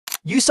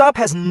Usopp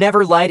has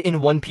never lied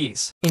in One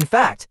Piece. In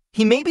fact,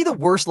 he may be the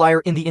worst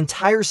liar in the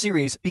entire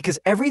series because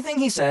everything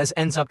he says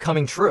ends up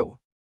coming true.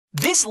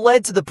 This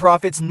led to the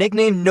prophet's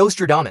nickname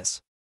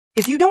Nostradamus.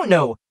 If you don't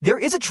know, there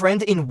is a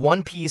trend in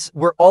One Piece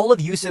where all of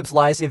Usopp's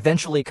lies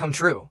eventually come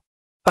true.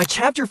 By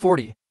chapter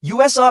 40,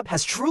 Usopp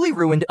has truly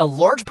ruined a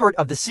large part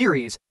of the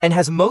series and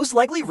has most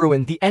likely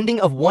ruined the ending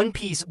of One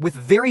Piece with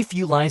very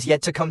few lies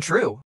yet to come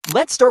true.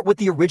 Let's start with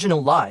the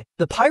original lie.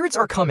 The pirates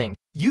are coming.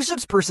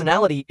 Usopp's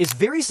personality is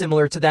very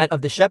similar to that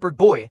of the shepherd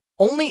boy,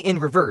 only in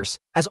reverse,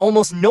 as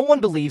almost no one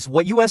believes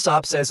what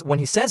Usopp says when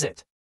he says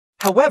it.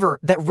 However,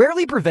 that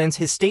rarely prevents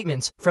his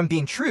statements from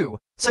being true,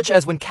 such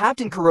as when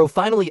Captain Kuro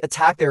finally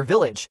attacked their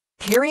village,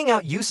 carrying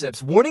out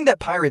Usopp's warning that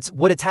pirates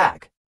would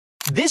attack.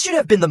 This should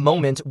have been the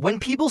moment when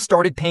people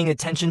started paying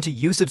attention to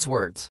Usopp's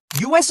words.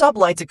 Usopp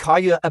lied to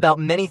Kaya about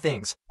many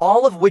things,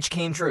 all of which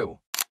came true.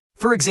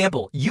 For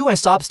example,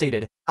 Usopp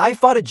stated, "I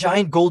fought a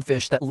giant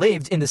goldfish that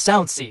lived in the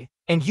South Sea,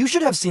 and you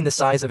should have seen the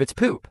size of its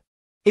poop.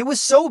 It was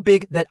so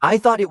big that I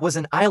thought it was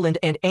an island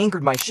and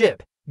anchored my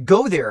ship.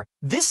 Go there,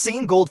 this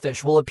same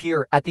goldfish will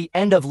appear at the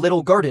end of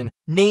Little Garden,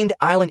 named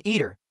Island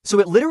Eater." So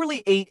it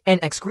literally ate and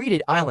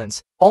excreted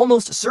islands,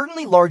 almost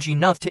certainly large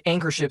enough to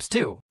anchor ships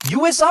too.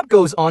 Usopp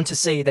goes on to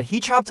say that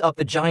he chopped up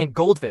the giant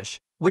goldfish,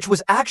 which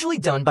was actually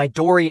done by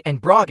Dory and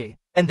Bragi,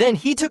 and then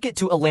he took it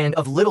to a land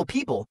of little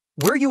people,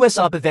 where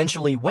Usopp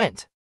eventually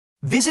went.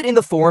 Visit in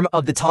the form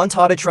of the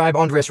Tontada tribe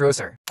on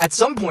Dressrosa. At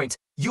some point,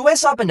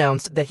 Usopp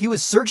announced that he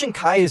was searching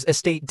Kaya's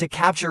estate to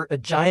capture a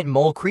giant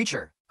mole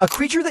creature. A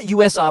creature that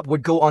Usopp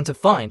would go on to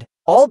find,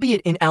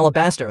 albeit in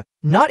Alabasta,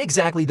 not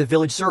exactly the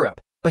village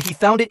syrup, but he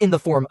found it in the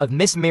form of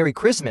Miss Merry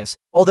Christmas,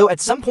 although at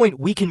some point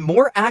we can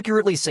more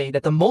accurately say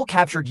that the mole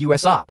captured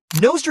Usopp.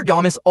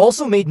 Nostradamus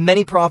also made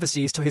many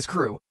prophecies to his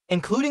crew,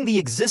 including the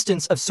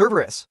existence of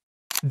Cerberus.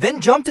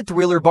 Then jump to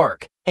Thriller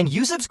Bark, and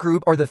Usopp's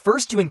group are the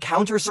first to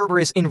encounter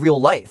Cerberus in real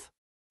life.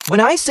 When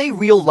I say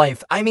real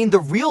life, I mean the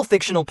real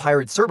fictional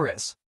pirate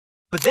Cerberus.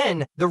 But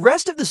then, the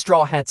rest of the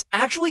Straw Hats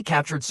actually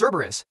captured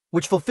Cerberus,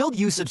 which fulfilled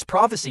Usopp's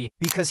prophecy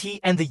because he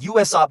and the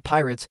Usopp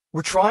pirates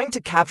were trying to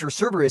capture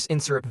Cerberus in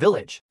Syrup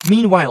Village.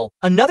 Meanwhile,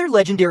 another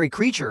legendary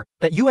creature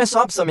that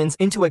Usopp summons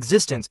into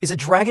existence is a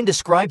dragon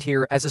described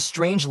here as a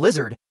strange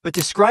lizard, but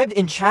described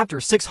in chapter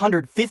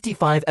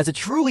 655 as a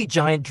truly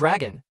giant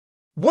dragon.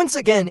 Once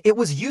again, it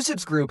was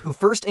Usopp's group who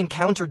first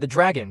encountered the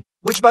dragon,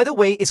 which by the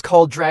way is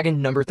called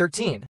Dragon Number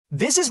 13.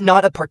 This is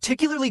not a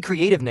particularly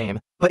creative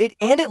name, but it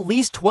and at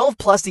least 12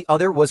 plus the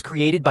other was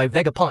created by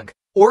Vegapunk,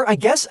 or I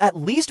guess at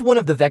least one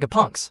of the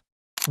Vegapunks.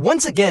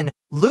 Once again,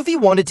 Luffy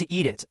wanted to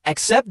eat it,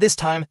 except this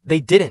time they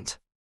didn't.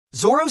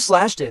 Zoro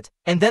slashed it,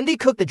 and then they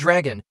cooked the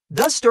dragon,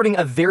 thus starting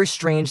a very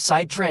strange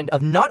side trend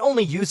of not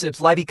only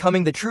Usopp's lie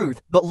becoming the truth,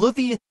 but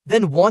Luffy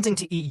then wanting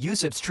to eat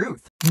Usopp's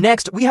truth.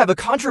 Next, we have a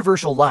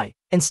controversial lie.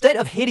 Instead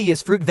of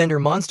hideous fruit vendor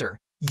monster,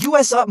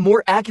 Usopp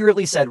more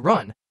accurately said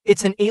run.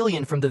 It's an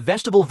alien from the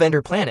vegetable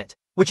vendor planet,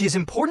 which is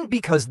important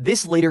because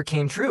this later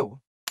came true.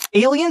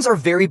 Aliens are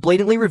very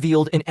blatantly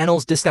revealed in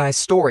Enel's Disguise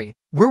story,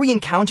 where we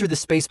encounter the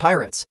Space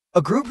Pirates,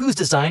 a group whose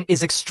design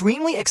is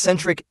extremely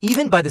eccentric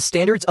even by the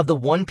standards of the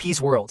One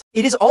Piece world.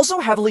 It is also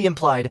heavily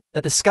implied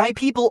that the Sky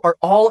People are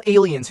all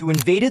aliens who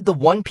invaded the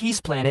One Piece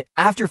planet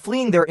after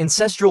fleeing their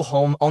ancestral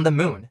home on the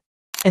moon.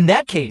 In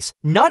that case,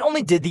 not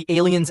only did the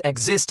aliens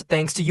exist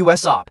thanks to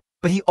Usopp,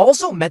 but he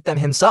also met them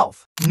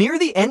himself. Near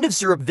the end of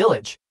Syrup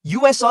Village,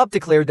 Usopp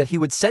declared that he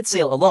would set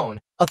sail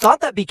alone, a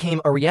thought that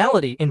became a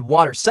reality in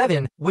Water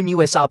 7 when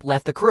Usopp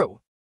left the crew.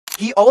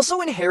 He also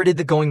inherited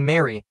the Going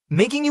Merry,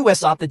 making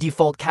Usopp the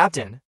default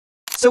captain.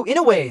 So in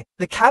a way,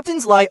 the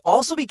captain's lie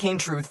also became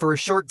truth for a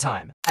short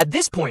time. At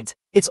this point,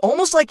 it's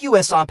almost like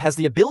Usopp has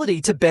the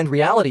ability to bend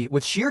reality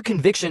with sheer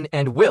conviction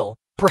and will,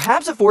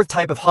 perhaps a fourth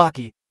type of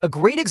hockey. A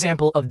great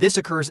example of this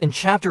occurs in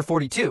chapter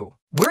 42,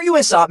 where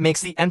Usopp makes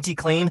the empty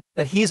claim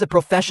that he is a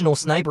professional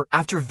sniper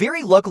after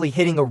very luckily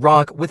hitting a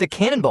rock with a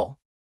cannonball.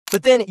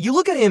 But then you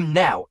look at him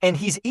now, and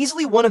he's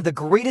easily one of the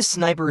greatest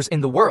snipers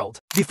in the world.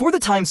 Before the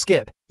time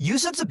skip,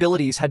 Usopp's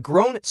abilities had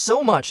grown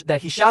so much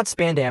that he shot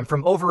Spandam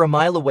from over a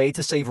mile away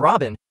to save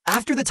Robin.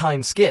 After the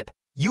time skip,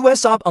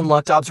 Usopp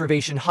unlocked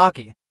Observation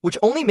Hockey, which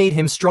only made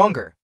him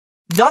stronger.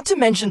 Not to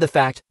mention the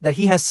fact that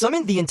he has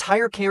summoned the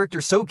entire character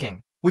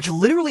Soaking, which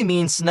literally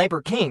means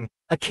Sniper King,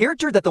 a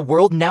character that the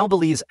world now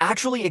believes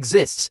actually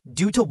exists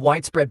due to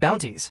widespread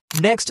bounties.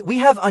 Next, we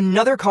have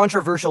another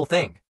controversial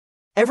thing.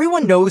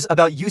 Everyone knows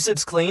about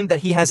Usopp's claim that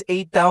he has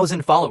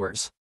 8,000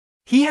 followers.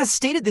 He has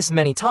stated this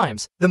many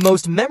times, the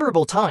most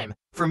memorable time,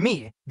 for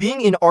me,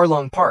 being in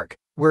Arlong Park,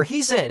 where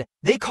he said,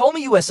 "They call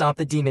me Usopp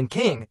the Demon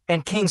King,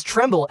 and kings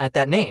tremble at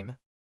that name.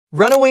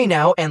 Run away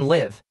now and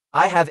live.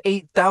 I have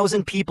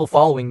 8,000 people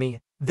following me."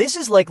 This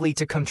is likely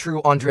to come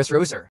true on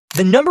Dressrosa.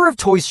 The number of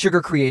toys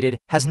Sugar created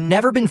has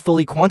never been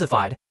fully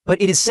quantified, but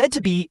it is said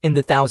to be in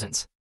the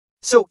thousands.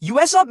 So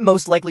Usopp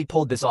most likely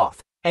pulled this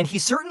off, and he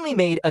certainly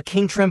made a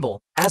king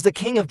tremble, as the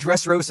king of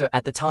Dressrosa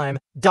at the time,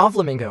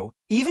 Doflamingo,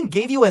 even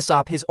gave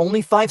Usopp his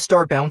only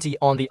 5-star bounty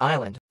on the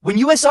island. When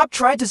Usopp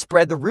tried to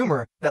spread the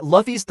rumor that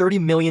Luffy's 30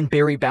 million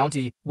berry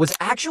bounty was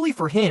actually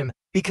for him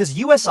because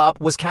Usopp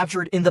was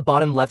captured in the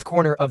bottom left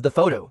corner of the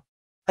photo.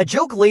 A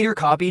joke later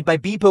copied by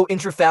Bepo in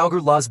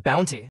Trafalgar Law's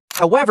bounty.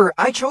 However,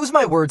 I chose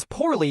my words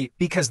poorly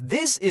because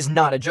this is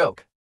not a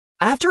joke.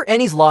 After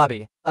Enies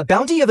lobby, a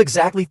bounty of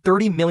exactly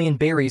 30 million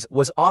berries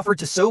was offered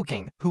to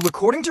Soaking, who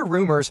according to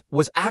rumors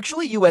was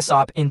actually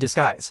Usopp in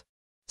disguise.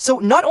 So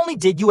not only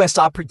did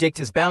Usopp predict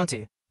his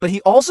bounty, but he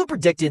also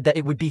predicted that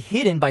it would be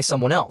hidden by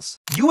someone else.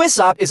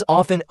 Usopp is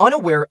often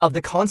unaware of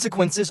the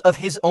consequences of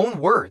his own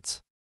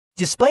words.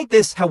 Despite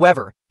this,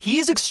 however, he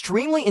is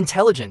extremely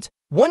intelligent.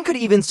 One could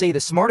even say the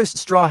smartest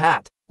Straw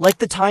Hat, like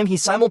the time he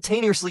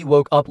simultaneously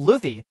woke up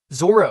Luffy,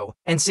 Zoro,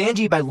 and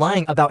Sanji by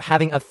lying about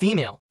having a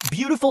female,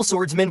 beautiful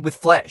swordsman with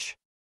flesh.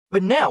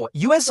 But now,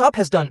 Usopp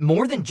has done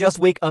more than just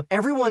wake up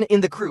everyone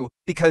in the crew,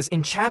 because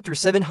in chapter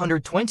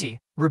 720,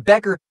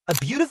 Rebecca, a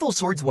beautiful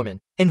swordswoman,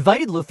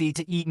 invited Luffy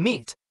to eat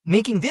meat,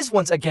 making this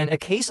once again a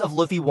case of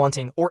Luffy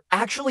wanting or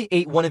actually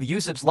ate one of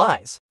Usopp's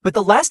lies. But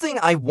the last thing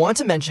I want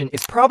to mention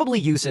is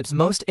probably Usopp's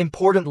most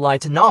important lie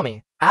to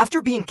Nami.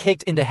 After being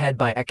kicked in the head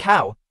by a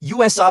cow,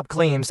 Usopp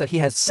claims that he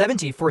has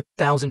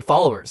 74,000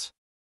 followers.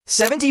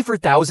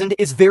 74,000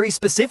 is very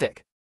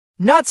specific.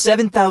 Not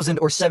 7,000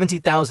 or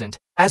 70,000,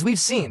 as we've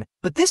seen,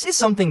 but this is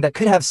something that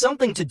could have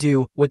something to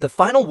do with the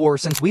final war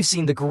since we've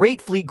seen the Great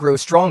Fleet grow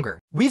stronger.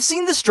 We've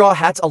seen the Straw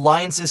Hats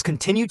alliances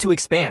continue to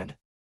expand.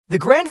 The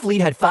Grand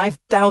Fleet had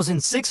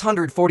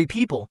 5,640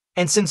 people,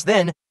 and since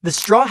then, the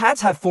Straw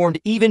Hats have formed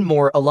even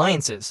more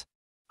alliances.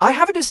 I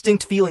have a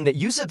distinct feeling that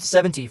Usopp's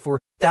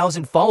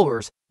 74,000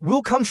 followers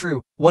will come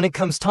true when it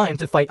comes time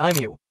to fight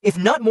Imu, if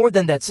not more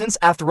than that, since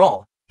after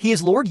all, he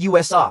is Lord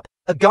Usopp,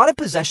 a god of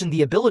possession,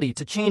 the ability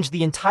to change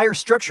the entire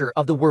structure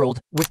of the world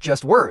with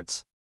just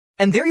words.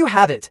 And there you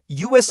have it,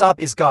 Usopp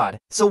is God,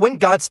 so when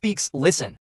God speaks, listen.